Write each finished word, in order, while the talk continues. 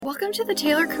Welcome to the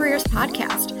Tailored Careers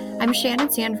Podcast. I'm Shannon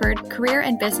Sanford, career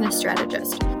and business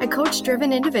strategist. I coach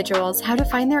driven individuals how to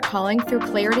find their calling through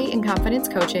clarity and confidence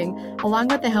coaching, along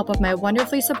with the help of my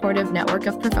wonderfully supportive network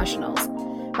of professionals.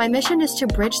 My mission is to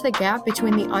bridge the gap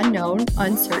between the unknown,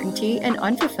 uncertainty, and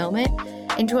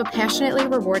unfulfillment into a passionately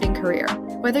rewarding career.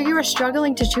 Whether you are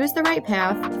struggling to choose the right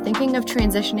path, thinking of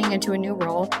transitioning into a new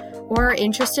role, or are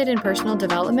interested in personal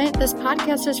development, this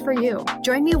podcast is for you.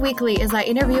 Join me weekly as I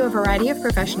interview a variety of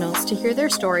professionals to hear their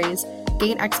stories,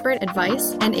 gain expert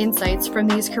advice and insights from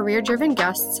these career-driven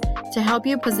guests to help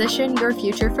you position your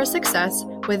future for success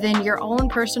within your own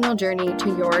personal journey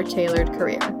to your tailored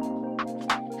career.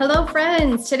 Hello,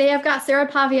 friends. Today I've got Sarah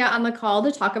Pavia on the call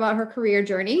to talk about her career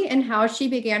journey and how she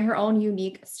began her own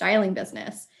unique styling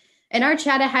business. In our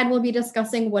chat ahead, we'll be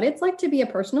discussing what it's like to be a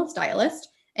personal stylist,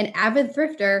 an avid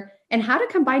thrifter, and how to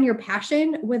combine your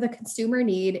passion with a consumer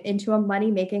need into a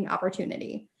money-making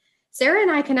opportunity. Sarah and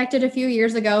I connected a few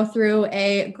years ago through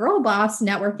a Girl Boss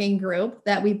networking group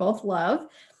that we both love.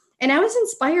 And I was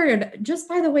inspired just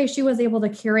by the way she was able to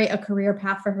curate a career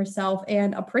path for herself,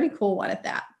 and a pretty cool one at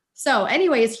that. So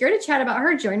anyways, here to chat about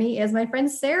her journey is my friend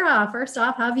Sarah. First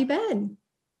off, how have you been?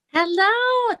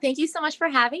 Hello. Thank you so much for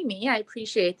having me. I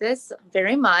appreciate this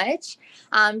very much.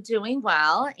 I'm doing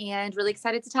well and really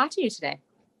excited to talk to you today.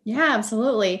 Yeah,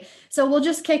 absolutely. So we'll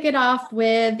just kick it off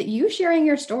with you sharing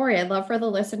your story. I'd love for the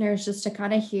listeners just to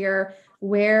kind of hear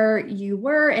where you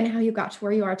were and how you got to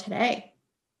where you are today.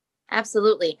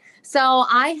 Absolutely. So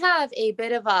I have a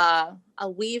bit of a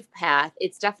weave path.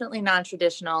 It's definitely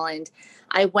non-traditional. And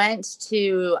I went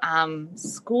to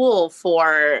school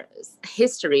for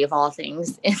history of all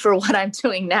things and for what I'm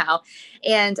doing now.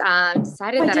 And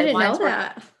decided that I wanted to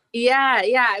work. Yeah.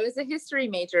 I was a history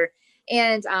major.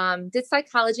 And did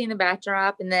psychology in the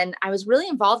backdrop. And then I was really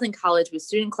involved in college with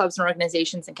student clubs and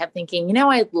organizations and kept thinking,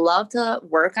 I'd love to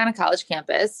work on a college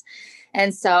campus.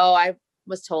 And so I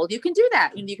was told you can do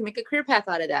that and you can make a career path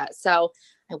out of that. So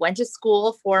I went to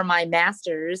school for my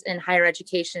master's in higher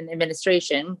education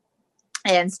administration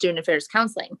and student affairs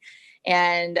counseling,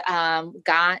 and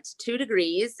got 2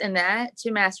 degrees in that,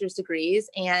 2 master's degrees.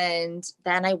 And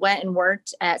then I went and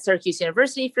worked at Syracuse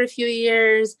University for a few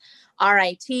years,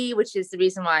 RIT, which is the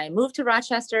reason why I moved to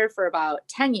Rochester, for about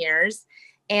 10 years.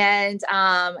 And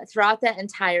throughout that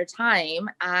entire time,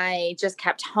 I just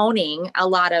kept honing a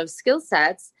lot of skill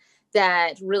sets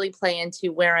that really play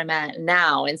into where I'm at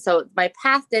now. And so my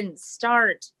path didn't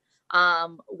start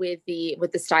with the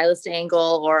stylist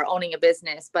angle or owning a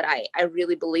business, but I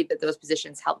really believe that those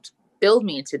positions helped build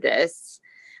me into this.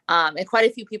 And quite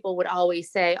a few people would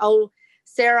always say, "Oh,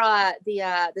 Sarah,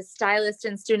 the stylist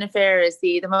in student affairs,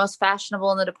 the most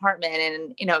fashionable in the department,"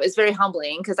 and it's very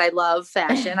humbling because I love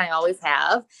fashion. I always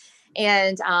have,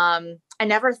 and I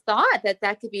never thought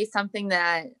that could be something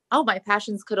that my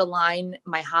passions could align,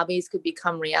 my hobbies could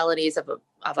become realities of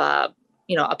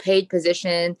a paid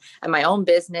position and my own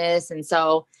business. And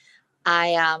so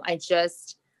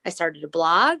I started a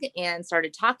blog and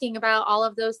started talking about all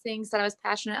of those things that I was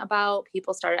passionate about.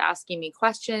 People started asking me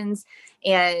questions,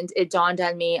 and it dawned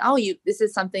on me, this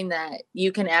is something that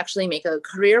you can actually make a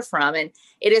career from. And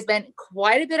it has been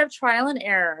quite a bit of trial and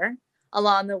error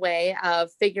along the way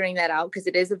of figuring that out, because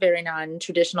it is a very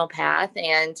non-traditional path.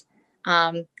 And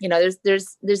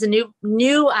there's a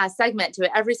new segment to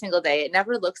it every single day. It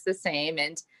never looks the same.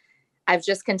 And I've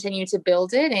just continued to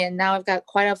build it. And now I've got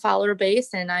quite a follower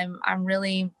base, and I'm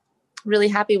really, really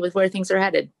happy with where things are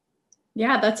headed.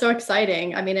 Yeah, that's so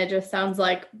exciting. I mean, it just sounds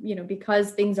like,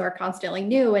 because things are constantly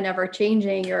new and ever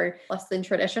changing or less than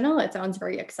traditional, it sounds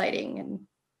very exciting and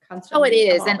constantly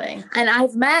it is. evolving. And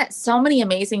I've met so many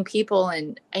amazing people,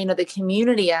 and the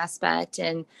community aspect,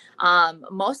 and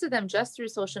most of them just through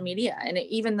social media. And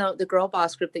even though the Girl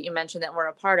Boss group that you mentioned that we're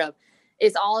a part of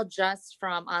is all just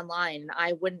from online,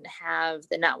 I wouldn't have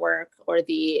the network or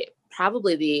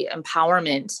probably the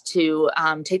empowerment to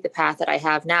take the path that I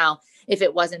have now if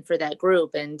it wasn't for that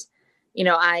group. And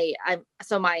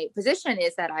so my position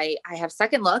is that I have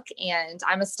second look, and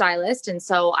I'm a stylist. And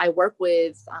so I work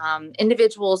with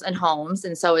individuals and homes.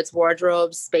 And so it's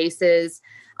wardrobes, spaces.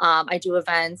 I do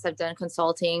events. I've done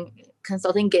consulting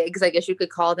gigs, I guess you could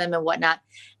call them, and whatnot.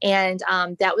 And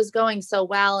that was going so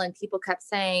well. And people kept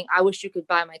saying, "I wish you could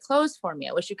buy my clothes for me.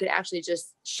 I wish you could actually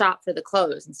just shop for the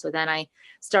clothes." And so then I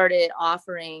started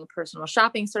offering personal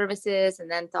shopping services, and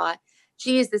then thought,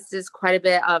 geez, this is quite a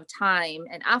bit of time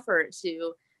and effort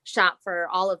to shop for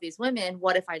all of these women.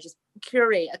 What if I just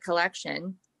curate a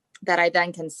collection that I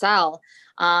then can sell,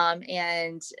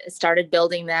 and started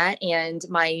building that. And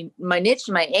my niche,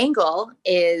 my angle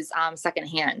is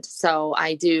secondhand. So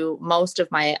I do most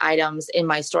of my items in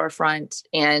my storefront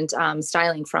and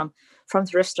styling from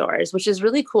thrift stores, which is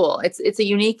really cool. It's a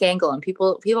unique angle, and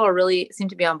people are really seem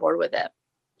to be on board with it.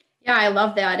 Yeah, I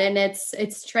love that. And it's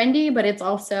trendy, but it's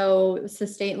also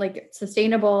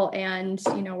sustainable. And,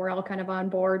 we're all kind of on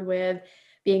board with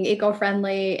being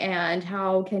eco-friendly and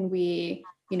how can we,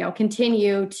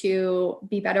 continue to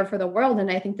be better for the world.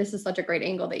 And I think this is such a great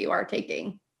angle that you are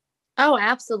taking. Oh,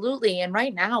 absolutely. And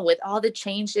right now, with all the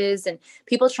changes and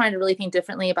people trying to really think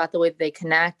differently about the way that they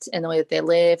connect and the way that they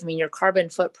live, I mean, your carbon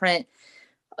footprint,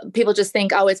 people just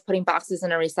think, oh, it's putting boxes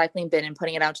in a recycling bin and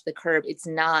putting it out to the curb. It's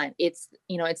not. It's,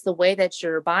 it's the way that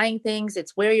you're buying things.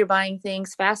 It's where you're buying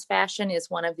things. Fast fashion is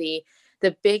one of the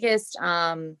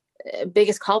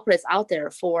biggest culprits out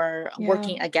there for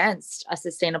working against a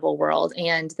sustainable world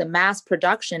and the mass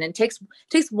production. It takes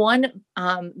 1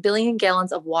 billion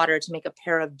gallons of water to make a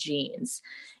pair of jeans.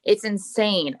 It's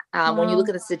insane when you look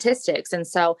at the statistics. And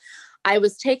so I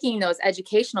was taking those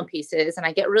educational pieces, and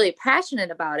I get really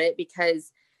passionate about it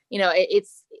because,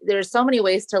 there's so many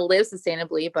ways to live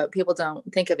sustainably, but people don't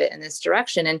think of it in this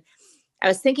direction. And I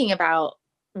was thinking about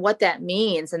what that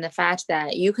means and the fact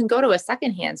that you can go to a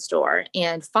secondhand store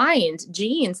and find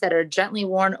jeans that are gently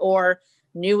worn or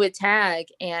new with tag,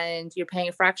 and you're paying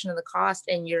a fraction of the cost,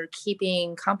 and you're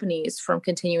keeping companies from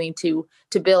continuing to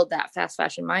build that fast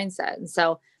fashion mindset. And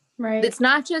so it's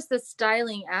not just the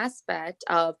styling aspect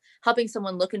of helping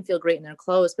someone look and feel great in their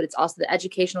clothes, but it's also the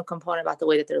educational component about the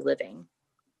way that they're living.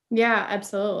 Yeah,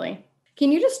 absolutely.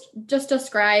 Can you just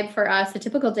describe for us a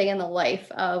typical day in the life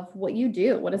of what you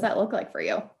do? What does that look like for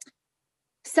you?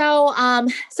 So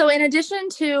in addition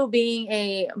to being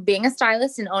a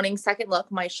stylist and owning Second Look,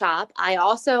 my shop, I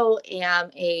also am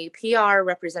a PR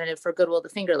representative for Goodwill the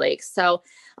Finger Lakes. So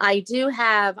I do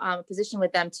have a position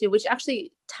with them too, which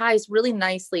actually ties really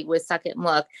nicely with Second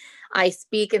Look. I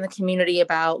speak in the community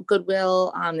about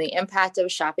Goodwill, the impact of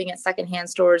shopping at secondhand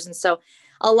stores. And so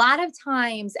a lot of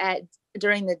times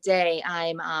during the day,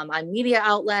 I'm on media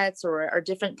outlets or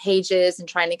different pages and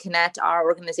trying to connect our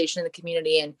organization in the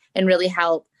community and really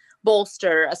help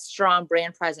bolster a strong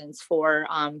brand presence for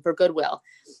Goodwill.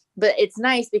 But it's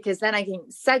nice because then I can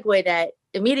segue that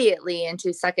immediately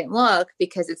into Second Look,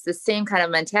 because it's the same kind of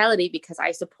mentality, because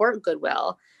I support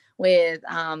Goodwill with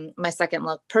my Second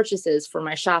Look purchases for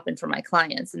my shop and for my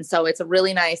clients. And so it's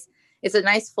a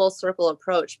nice full circle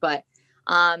approach. But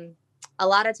a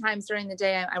lot of times during the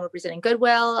day, I'm representing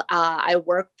Goodwill. I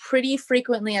work pretty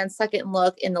frequently on Second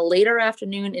Look in the later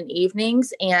afternoon and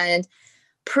evenings. And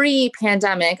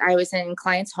pre-pandemic, I was in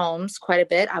clients' homes quite a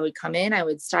bit. I would come in, I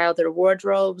would style their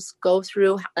wardrobes, go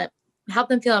through, help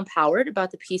them feel empowered about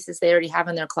the pieces they already have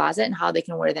in their closet and how they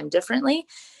can wear them differently.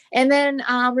 And then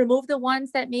remove the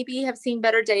ones that maybe have seen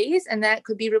better days, and that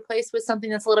could be replaced with something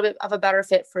that's a little bit of a better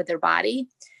fit for their body.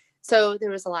 So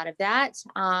there was a lot of that.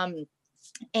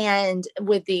 And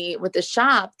with the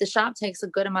shop takes a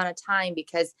good amount of time,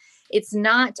 because it's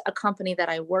not a company that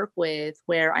I work with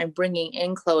where I'm bringing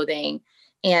in clothing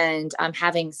and I'm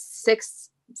having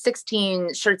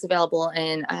 16 shirts available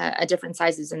in different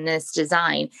sizes in this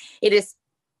design. It is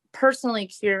personally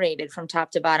curated from top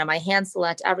to bottom. I hand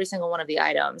select every single one of the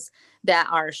items that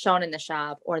are shown in the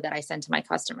shop or that I send to my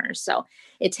customers. So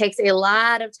it takes a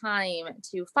lot of time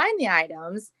to find the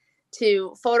items,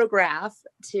 to photograph,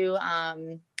 to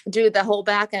do the whole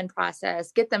back end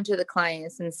process, get them to the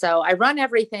clients. And so I run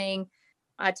everything,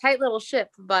 a tight little ship,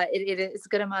 but it is a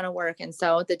good amount of work. And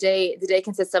so the day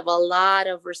consists of a lot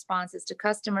of responses to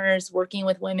customers, working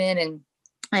with women, and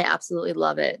I absolutely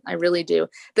love it. I really do.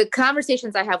 The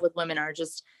conversations I have with women are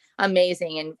just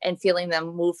amazing, and feeling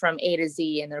them move from A to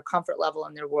Z and their comfort level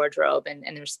and their wardrobe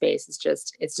and their space is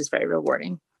it's just very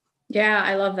rewarding. Yeah,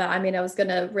 I love that. I mean, I was going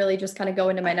to really just kind of go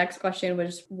into my next question, which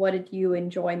is, what did you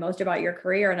enjoy most about your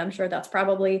career? And I'm sure that's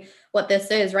probably what this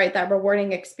is, right? That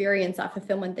rewarding experience, that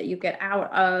fulfillment that you get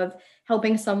out of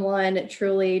helping someone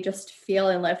truly just feel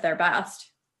and live their best.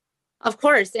 Of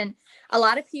course. And a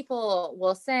lot of people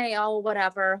will say, oh,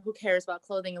 whatever, who cares about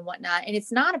clothing and whatnot. And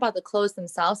it's not about the clothes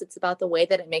themselves. It's about the way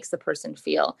that it makes the person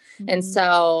feel. Mm-hmm. And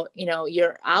so,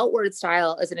 your outward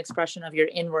style is an expression of your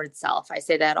inward self. I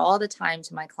say that all the time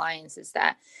to my clients, is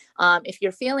that if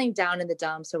you're feeling down in the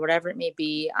dumps or whatever it may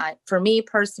be, for me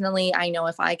personally, I know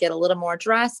if I get a little more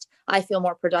dressed, I feel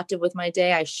more productive with my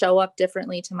day. I show up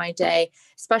differently to my day,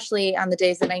 especially on the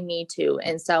days that I need to.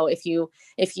 And so if you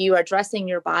are dressing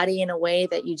your body in a way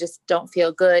that you just don't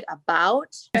feel good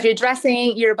about, if you're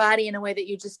dressing your body in a way that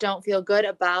you just don't feel good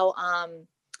about,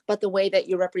 but the way that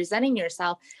you're representing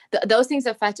yourself, those things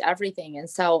affect everything. And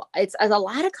so it's a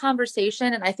lot of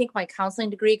conversation. And I think my counseling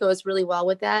degree goes really well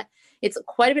with that. It's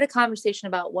quite a bit of conversation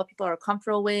about what people are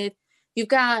comfortable with. You've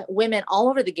got women all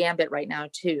over the gambit right now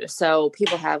too. So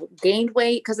people have gained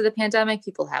weight because of the pandemic.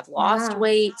 People have lost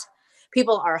weight.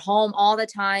 People are home all the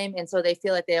time. And so they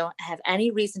feel like they don't have any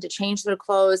reason to change their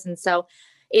clothes. And so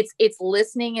it's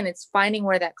listening and it's finding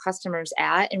where that customer's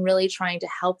at and really trying to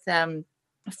help them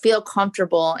feel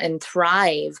comfortable and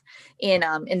thrive in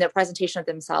their presentation of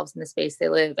themselves in the space they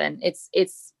live. And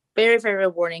it's very, very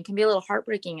rewarding. It can be a little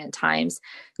heartbreaking at times,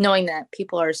 knowing that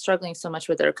people are struggling so much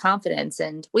with their confidence.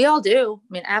 And we all do. I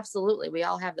mean, absolutely. We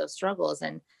all have those struggles.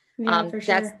 And for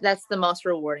sure. that's the most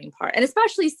rewarding part. And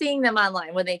especially seeing them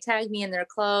online when they tag me in their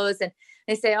clothes and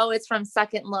they say, oh, it's from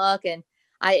Second Look. And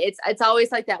it's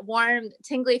always like that warm,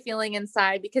 tingly feeling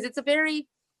inside, because it's a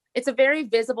very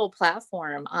visible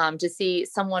platform to see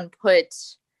someone put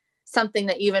something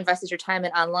that you've invested your time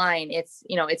in online. It's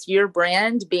your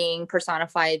brand being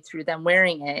personified through them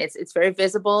wearing it. It's very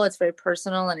visible. It's very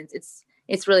personal. And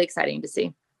it's really exciting to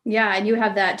see. Yeah. And you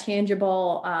have that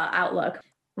tangible outlook.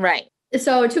 Right.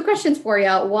 So 2 questions for you.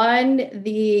 One,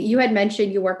 you had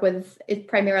mentioned you work with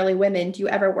primarily women. Do you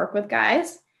ever work with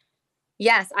guys?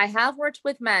 Yes, I have worked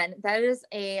with men. That is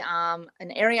an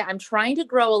area I'm trying to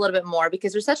grow a little bit more,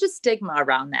 because there's such a stigma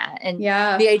around that. And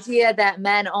the idea that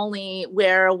men only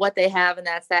wear what they have and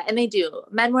that's that. And they do.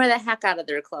 Men wear the heck out of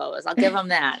their clothes. I'll give them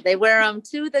that. They wear them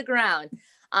to the ground.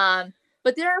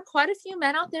 But there are quite a few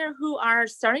men out there who are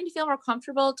starting to feel more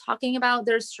comfortable talking about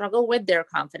their struggle with their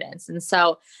confidence. And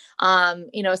so,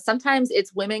 sometimes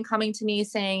it's women coming to me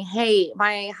saying, hey,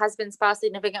 my husband, spouse,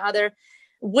 significant other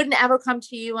wouldn't ever come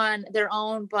to you on their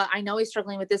own, but I know he's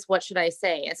struggling with this. What should I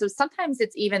say? And so sometimes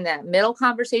it's even that middle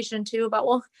conversation too about,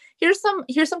 well, here's some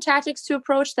tactics to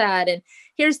approach that. And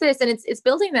here's this, and it's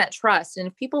building that trust. And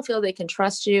if people feel they can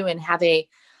trust you and have a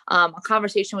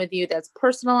conversation with you that's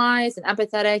personalized and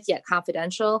empathetic, yet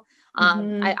confidential,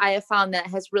 I have found that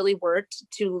has really worked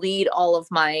to lead all of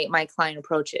my client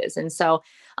approaches. And so,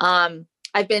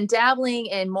 I've been dabbling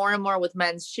in more and more with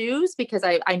men's shoes, because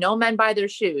I know men buy their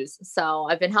shoes. So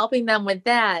I've been helping them with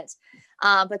that.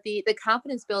 But the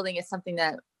confidence building is something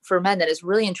that for men that is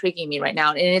really intriguing me right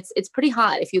now. And it's pretty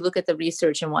hot if you look at the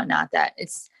research and whatnot, that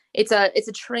it's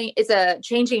a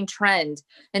changing trend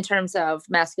in terms of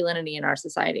masculinity in our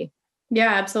society. Yeah,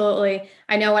 absolutely.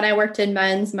 I know when I worked in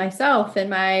men's myself in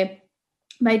my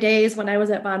days when I was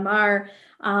at Von Maur,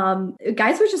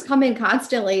 guys would just come in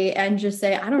constantly and just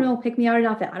say, I don't know, pick me out an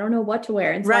outfit. I don't know what to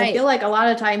wear. And so I feel like a lot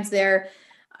of times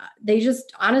they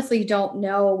just honestly don't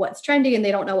know what's trendy, and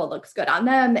they don't know what looks good on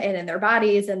them and in their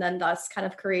bodies. And then thus kind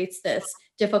of creates this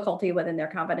difficulty within their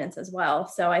confidence as well.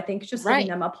 So I think just giving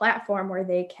them a platform where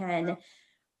they can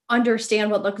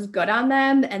understand what looks good on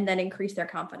them and then increase their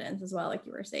confidence as well, like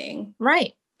you were saying.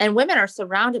 Right. And women are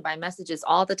surrounded by messages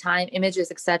all the time,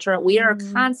 images, etc. We are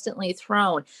constantly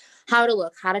thrown how to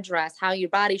look, how to dress, how your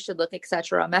body should look,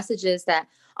 etc. Messages that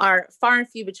are far and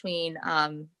few between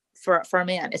for a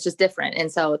man. It's just different.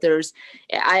 And so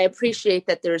I appreciate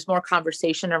that there's more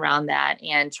conversation around that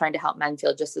and trying to help men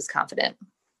feel just as confident.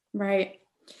 Right.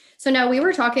 So now we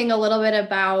were talking a little bit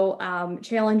about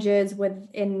challenges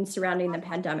within surrounding the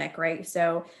pandemic, right?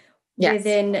 So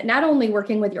within not only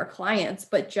working with your clients,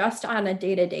 but just on a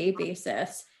day-to-day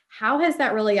basis, how has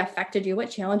that really affected you?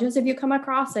 What challenges have you come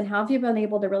across, and how have you been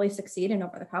able to really succeed and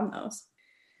overcome those?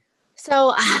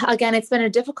 So again, it's been a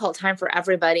difficult time for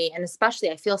everybody. And especially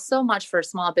I feel so much for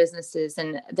small businesses.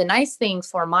 And the nice thing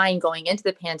for mine going into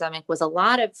the pandemic was a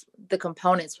lot of the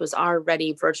components was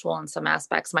already virtual in some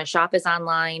aspects. My shop is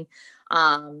online.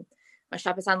 My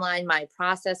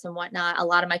process and whatnot. A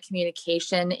lot of my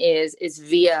communication is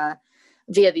via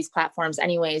these platforms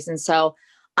anyways. And so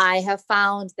I have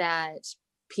found that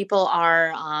people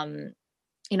are,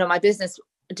 my business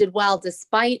did well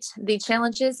despite the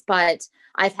challenges, but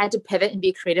I've had to pivot and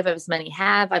be creative, as many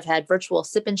have. I've had virtual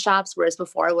sip-in shops, whereas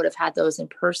before I would have had those in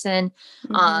person.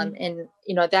 And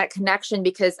that connection,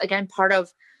 because again,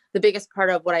 the biggest part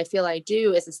of what I feel I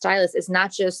do as a stylist is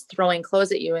not just throwing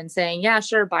clothes at you and saying, yeah,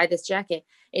 sure, buy this jacket.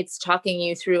 It's talking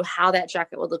you through how that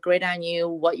jacket would look great on you,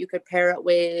 what you could pair it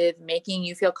with, making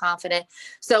you feel confident.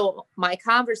 So my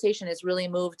conversation has really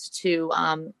moved to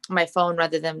my phone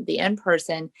rather than the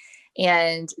in-person.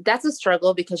 And that's a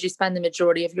struggle because you spend the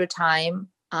majority of your time,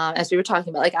 as we were talking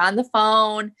about, like on the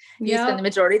phone, you spend the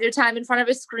majority of your time in front of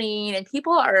a screen, and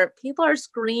people are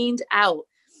screened out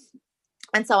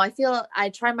And so I feel I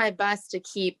try my best to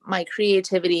keep my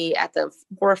creativity at the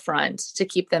forefront, to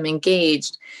keep them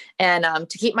engaged, and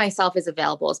to keep myself as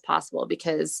available as possible,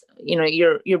 because,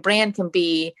 your brand can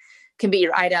be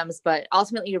your items, but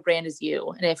ultimately your brand is you.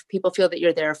 And if people feel that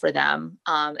you're there for them,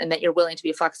 and that you're willing to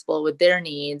be flexible with their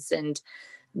needs and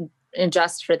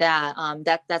just for that,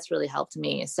 that's really helped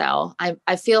me. So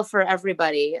I feel for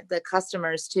everybody, the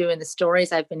customers too, and the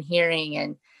stories I've been hearing.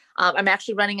 And I'm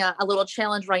actually running a little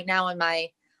challenge right now on my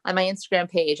Instagram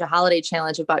page, a holiday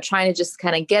challenge about trying to just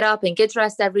kind of get up and get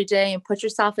dressed every day and put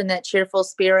yourself in that cheerful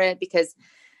spirit, because,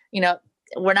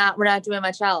 we're not doing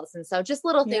much else. And so just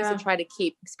little things to try to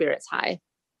keep spirits high.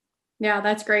 Yeah,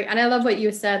 that's great. And I love what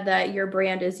you said, that your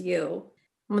brand is you.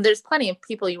 Well, there's plenty of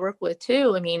people you work with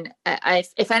too. I mean,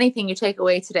 if anything you take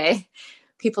away today,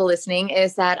 people listening,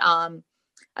 is that,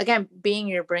 again, being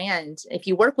your brand. If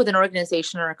you work with an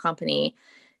organization or a company,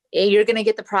 you're going to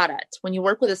get the product. When you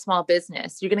work with a small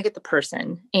business, you're going to get the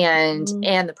person and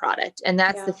the product. And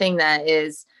that's the thing that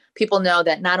is, people know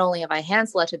that not only have I hand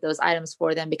selected those items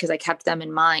for them because I kept them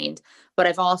in mind, but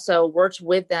I've also worked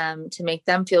with them to make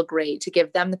them feel great, to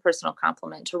give them the personal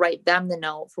compliment, to write them the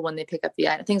note for when they pick up the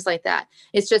item, things like that.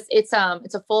 It's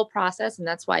a full process. And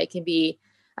that's why it can be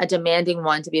a demanding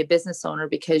one to be a business owner,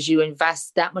 because you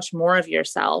invest that much more of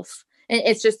yourself. And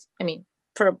it's just,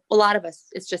 for a lot of us,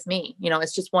 it's just me,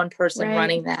 it's just one person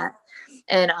running that.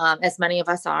 And as many of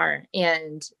us are.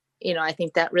 And, I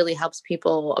think that really helps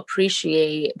people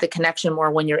appreciate the connection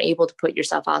more when you're able to put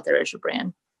yourself out there as your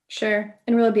brand. Sure.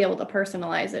 And really be able to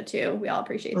personalize it too. We all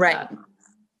appreciate that.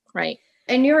 Right.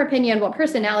 In your opinion, what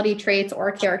personality traits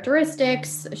or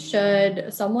characteristics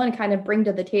should someone kind of bring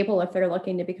to the table if they're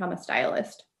looking to become a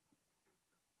stylist?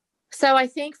 So I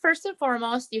think first and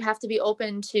foremost, you have to be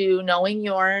open to knowing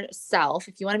yourself.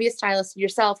 If you want to be a stylist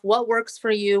yourself, what works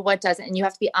for you, what doesn't, and you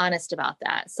have to be honest about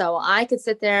that. So I could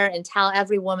sit there and tell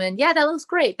every woman, yeah, that looks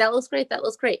great. That looks great. That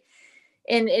looks great.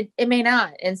 And it may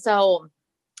not. And so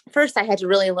first I had to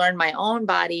really learn my own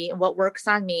body and what works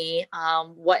on me,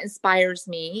 what inspires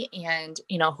me, and,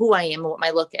 who I am and what my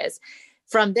look is.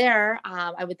 From there,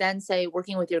 I would then say,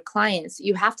 working with your clients,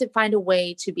 you have to find a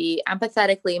way to be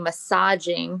empathetically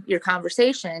massaging your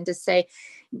conversation to say,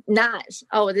 not,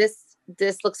 oh,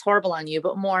 this looks horrible on you,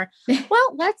 but more,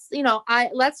 well, let's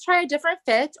try a different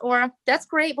fit, or that's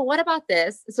great, but what about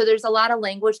this? So there's a lot of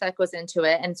language that goes into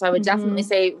it. And so I would definitely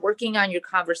say working on your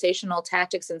conversational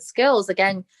tactics and skills.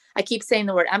 Again, I keep saying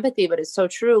the word empathy, but it's so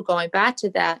true. Going back to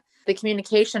that, the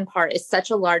communication part is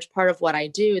such a large part of what I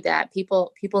do, that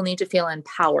people need to feel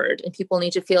empowered, and people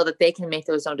need to feel that they can make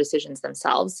those own decisions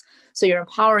themselves. So you're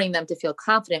empowering them to feel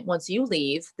confident once you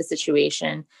leave the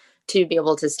situation to be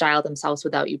able to style themselves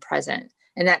without you present.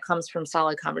 And that comes from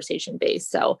solid conversation base.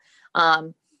 So,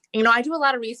 I do a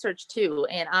lot of research too,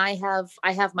 and I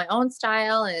have my own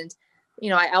style, and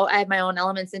I have my own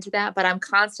elements into that, but I'm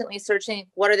constantly searching,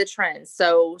 what are the trends?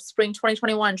 So spring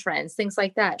 2021 trends, things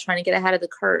like that, trying to get ahead of the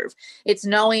curve. It's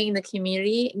knowing the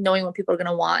community, knowing what people are going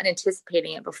to want, and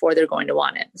anticipating it before they're going to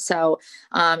want it. So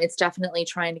it's definitely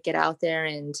trying to get out there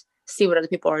and see what other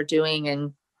people are doing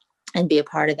and be a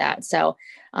part of that. So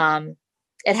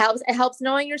it helps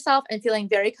knowing yourself and feeling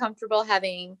very comfortable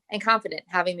and confident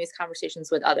having these conversations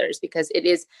with others, because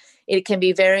it can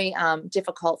be very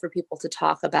difficult for people to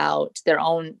talk about their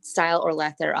own style or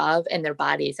lack thereof and their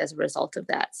bodies as a result of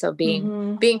that. So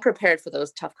being prepared for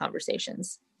those tough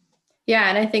conversations. Yeah.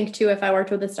 And I think too, if I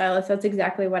worked with a stylist, that's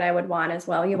exactly what I would want as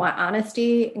well. You want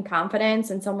honesty and confidence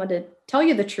and someone to tell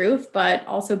you the truth, but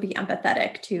also be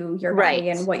empathetic to your body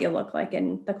and what you look like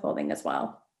in the clothing as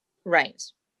well. Right.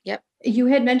 Yep. You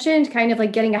had mentioned kind of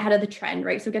like getting ahead of the trend,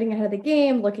 right? So getting ahead of the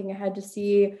game, looking ahead to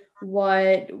see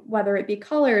whether it be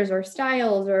colors or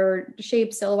styles or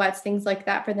shapes, silhouettes, things like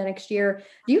that for the next year.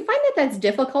 Do you find that that's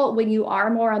difficult when you are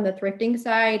more on the thrifting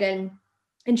side and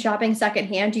shopping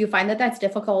secondhand? Do you find that that's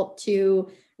difficult to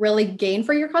really gain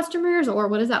for your customers, or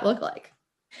what does that look like?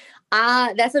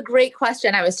 That's a great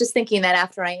question. I was just thinking that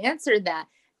after I answered that.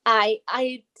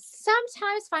 I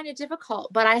sometimes find it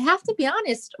difficult, but I have to be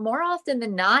honest, more often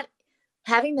than not,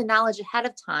 having the knowledge ahead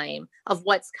of time of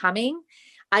what's coming,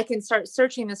 I can start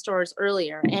searching the stores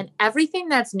earlier, and everything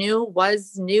that's new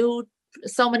was new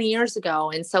so many years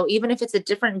ago. And so even if it's a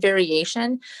different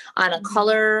variation on a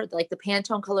color, like the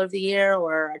Pantone color of the year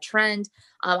or a trend,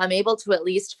 I'm able to at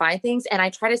least find things, and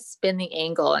I try to spin the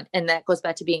angle. And that goes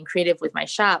back to being creative with my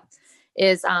shop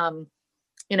is,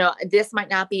 this might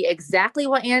not be exactly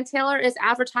what Ann Taylor is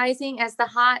advertising as the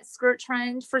hot skirt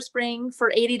trend for spring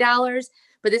for $80,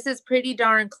 but this is pretty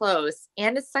darn close,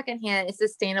 and it's secondhand, it's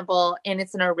sustainable, and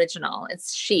it's an original,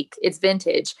 it's chic, it's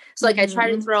vintage. So I try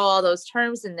to throw all those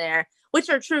terms in there which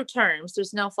are true terms.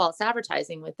 There's no false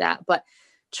advertising with that, but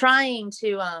trying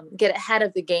to get ahead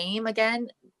of the game again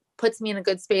puts me in a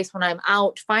good space when I'm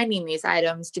out finding these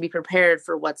items to be prepared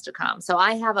for what's to come. So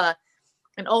I have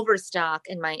an overstock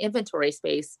in my inventory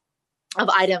space of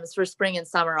items for spring and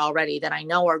summer already that I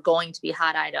know are going to be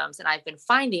hot items. And I've been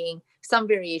finding some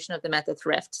variation of them at the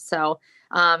thrift. So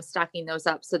stocking those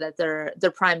up so that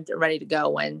they're primed and ready to go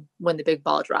when the big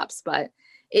ball drops. But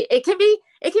it can be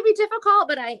difficult,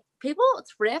 but people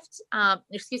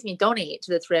donate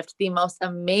to the thrift the most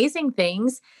amazing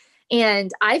things.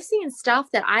 And I've seen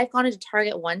stuff that I've gone into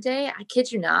Target one day. I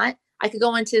kid you not. I could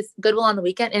go into Goodwill on the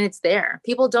weekend and it's there.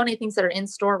 People donate things that are in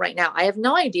store right now. I have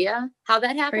no idea how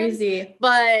that happens. Crazy.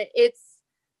 But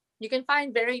you can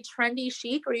find very trendy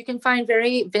chic, or you can find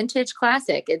very vintage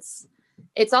classic. It's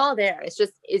all there.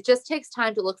 It just takes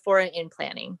time to look for it in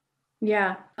planning.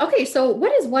 Yeah. Okay. So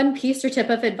what is one piece or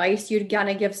tip of advice you'd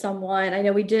gonna give someone? I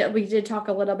know we did talk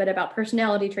a little bit about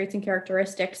personality traits and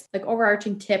characteristics, like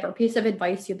overarching tip or piece of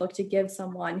advice you'd look to give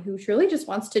someone who truly just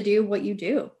wants to do what you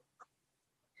do.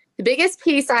 The biggest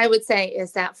piece I would say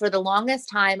is that for the longest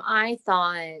time, I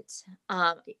thought,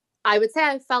 I would say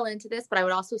I fell into this, but I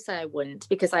would also say I wouldn't,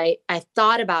 because I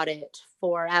thought about it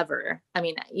forever. I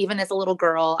mean, even as a little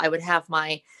girl, I would have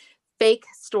my fake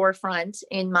storefront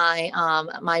in my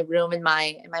my room in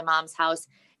my mom's house,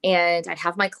 and I'd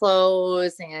have my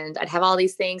clothes and I'd have all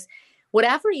these things.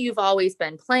 Whatever you've always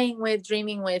been playing with,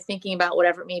 dreaming with, thinking about,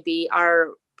 whatever it may be, are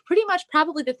pretty much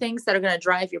probably the things that are going to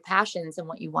drive your passions and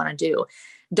what you want to do.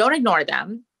 Don't ignore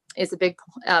them is a big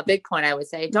point, I would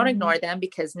say. Don't ignore them,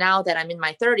 because now that I'm in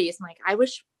my 30s, I'm like, I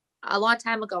wish a long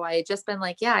time ago I had just been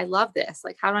like, yeah, I love this.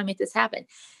 Like, how do I make this happen?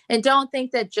 And don't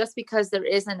think that just because there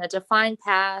isn't a defined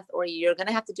path, or you're going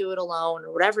to have to do it alone,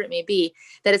 or whatever it may be,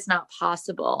 that it's not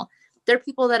possible. There are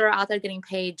people that are out there getting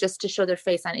paid just to show their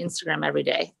face on Instagram every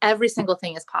day. Every single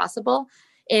thing is possible.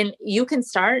 And you can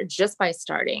start just by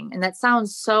starting. And that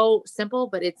sounds so simple,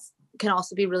 but it can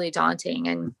also be really daunting.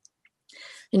 And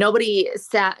nobody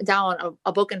sat down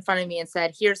a book in front of me and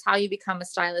said, here's how you become a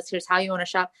stylist. Here's how you want to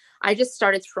shop. I just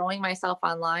started throwing myself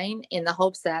online in the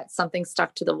hopes that something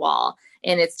stuck to the wall.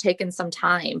 And it's taken some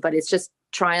time, but it's just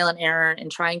trial and error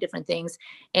and trying different things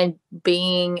and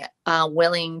being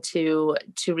willing to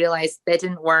realize that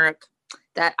didn't work,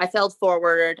 that I failed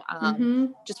forward.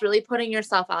 Just really putting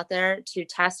yourself out there to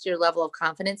test your level of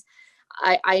confidence.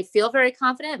 I feel very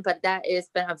confident, but that has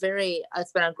been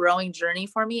it's been a growing journey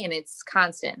for me, and it's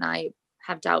constant. And I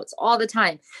have doubts all the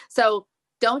time. So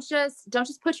don't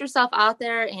just put yourself out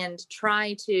there and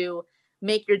try to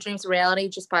make your dreams a reality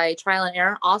just by trial and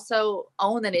error. Also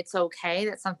own that it's okay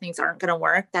that some things aren't going to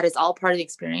work. That is all part of the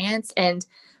experience, and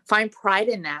find pride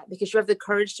in that, because you have the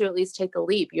courage to at least take a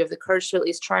leap. You have the courage to at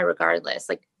least try regardless.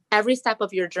 Like, every step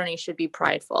of your journey should be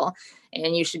prideful,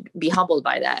 and you should be humbled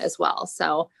by that as well.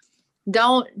 So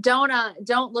don't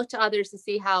look to others to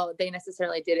see how they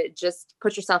necessarily did it. Just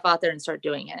put yourself out there and start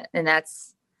doing it. And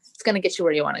it's going to get you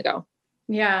where you want to go.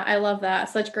 Yeah, I love that.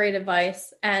 Such great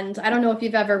advice. And I don't know if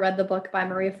you've ever read the book by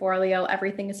Maria Forleo,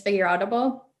 Everything is Figure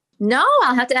Outable. No,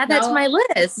 I'll have to add that to my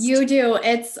list. You do.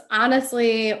 It's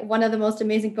honestly one of the most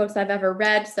amazing books I've ever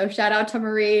read. So shout out to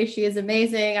Marie. She is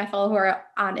amazing. I follow her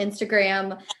on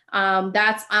Instagram.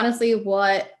 That's honestly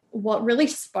what really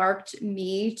sparked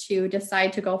me to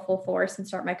decide to go full force and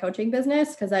start my coaching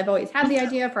business, because I've always had the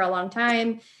idea for a long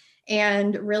time,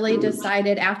 and really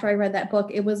decided after I read that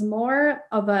book, it was more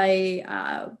of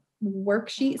a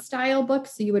worksheet style book.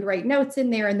 So you would write notes in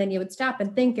there, and then you would stop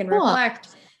and think and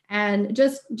reflect, and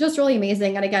just really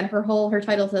amazing. And again, her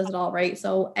title says it all, right?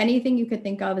 So anything you could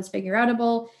think of is figure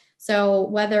outable. So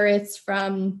whether it's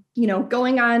from,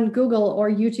 going on Google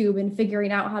or YouTube and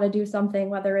figuring out how to do something,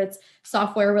 whether it's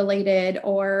software related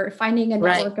or finding a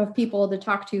network of people to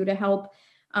talk to help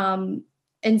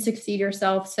and succeed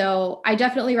yourself. So I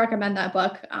definitely recommend that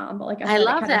book. But like I said,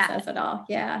 love it kind of says it all.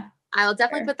 Yeah. I'll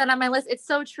definitely put that on my list. It's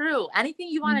so true. Anything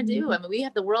you want to do. I mean, we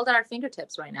have the world at our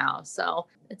fingertips right now. So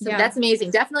that's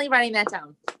amazing. Definitely writing that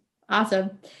down.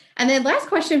 Awesome. And then last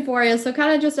question for you. So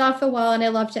kind of just off the wall, and I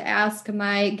love to ask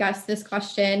my guests this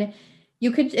question.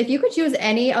 If you could choose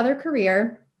any other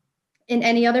career in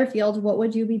any other field, what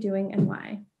would you be doing and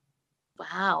why?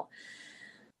 Wow.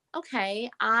 Okay.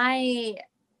 I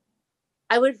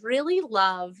would really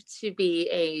love to be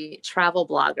a travel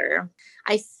blogger.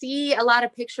 I see a lot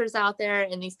of pictures out there,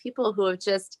 and these people who have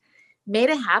just made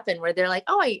it happen, where they're like,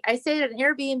 oh, I stayed at an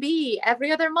Airbnb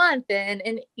every other month and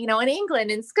in England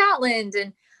and Scotland.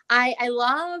 And I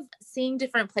love seeing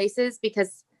different places,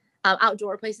 because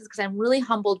outdoor places, because I'm really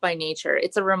humbled by nature.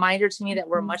 It's a reminder to me that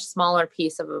we're a much smaller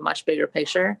piece of a much bigger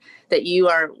picture, that you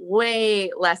are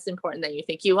way less important than you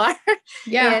think you are.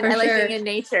 Yeah, and for I like sure. being in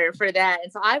nature for that.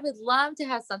 And so I would love to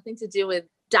have something to do with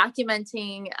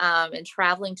documenting and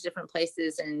traveling to different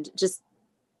places and just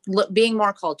being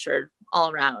more cultured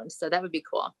all around. So that would be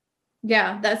cool.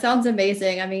 Yeah, that sounds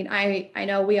amazing. I mean, I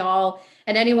know we all,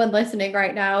 and anyone listening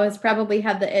right now has probably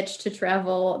had the itch to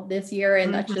travel this year,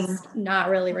 and that's just not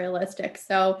really realistic.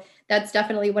 So that's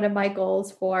definitely one of my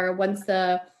goals for once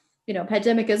the,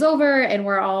 pandemic is over and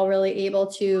we're all really able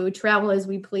to travel as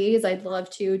we please. I'd love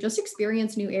to just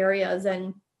experience new areas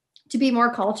and to be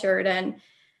more cultured and,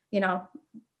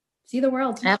 see the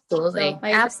world. Absolutely. So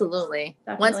Absolutely.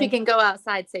 definitely. Once we can go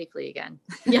outside safely again.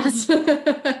 Yes.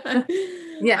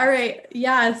 Yeah. All right.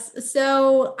 Yes.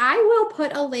 So I will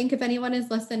put a link if anyone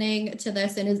is listening to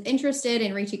this and is interested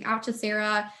in reaching out to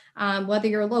Sarah, whether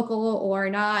you're local or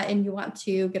not, and you want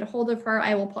to get a hold of her,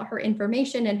 I will put her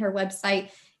information and her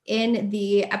website in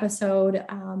the episode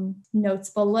notes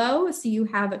below. So you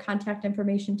have a contact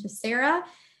information to Sarah.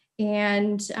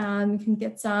 And you can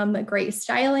get some great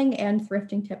styling and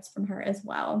thrifting tips from her as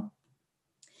well.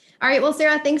 All right. Well,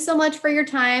 Sarah, thanks so much for your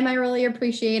time. I really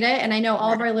appreciate it. And I know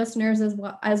all of our listeners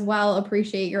as well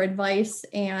appreciate your advice,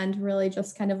 and really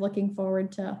just kind of looking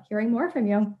forward to hearing more from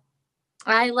you.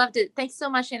 I loved it. Thanks so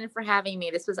much, Shannon, for having me.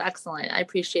 This was excellent. I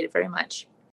appreciate it very much.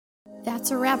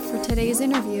 That's a wrap for today's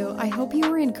interview. I hope you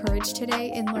were encouraged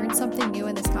today and learned something new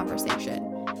in this conversation.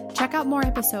 Check out more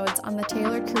episodes on the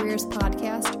Tailored Careers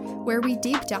podcast, where we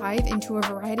deep dive into a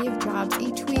variety of jobs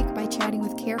each week by chatting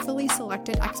with carefully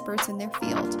selected experts in their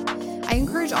field. I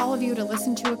encourage all of you to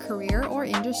listen to a career or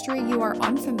industry you are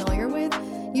unfamiliar with.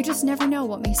 You just never know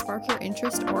what may spark your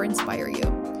interest or inspire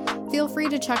you. Feel free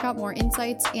to check out more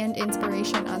insights and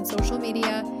inspiration on social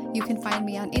media. You can find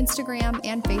me on Instagram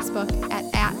and Facebook at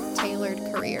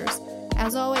 @tailoredcareers.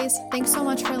 As always, thanks so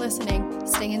much for listening.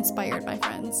 Stay inspired, my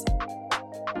friends.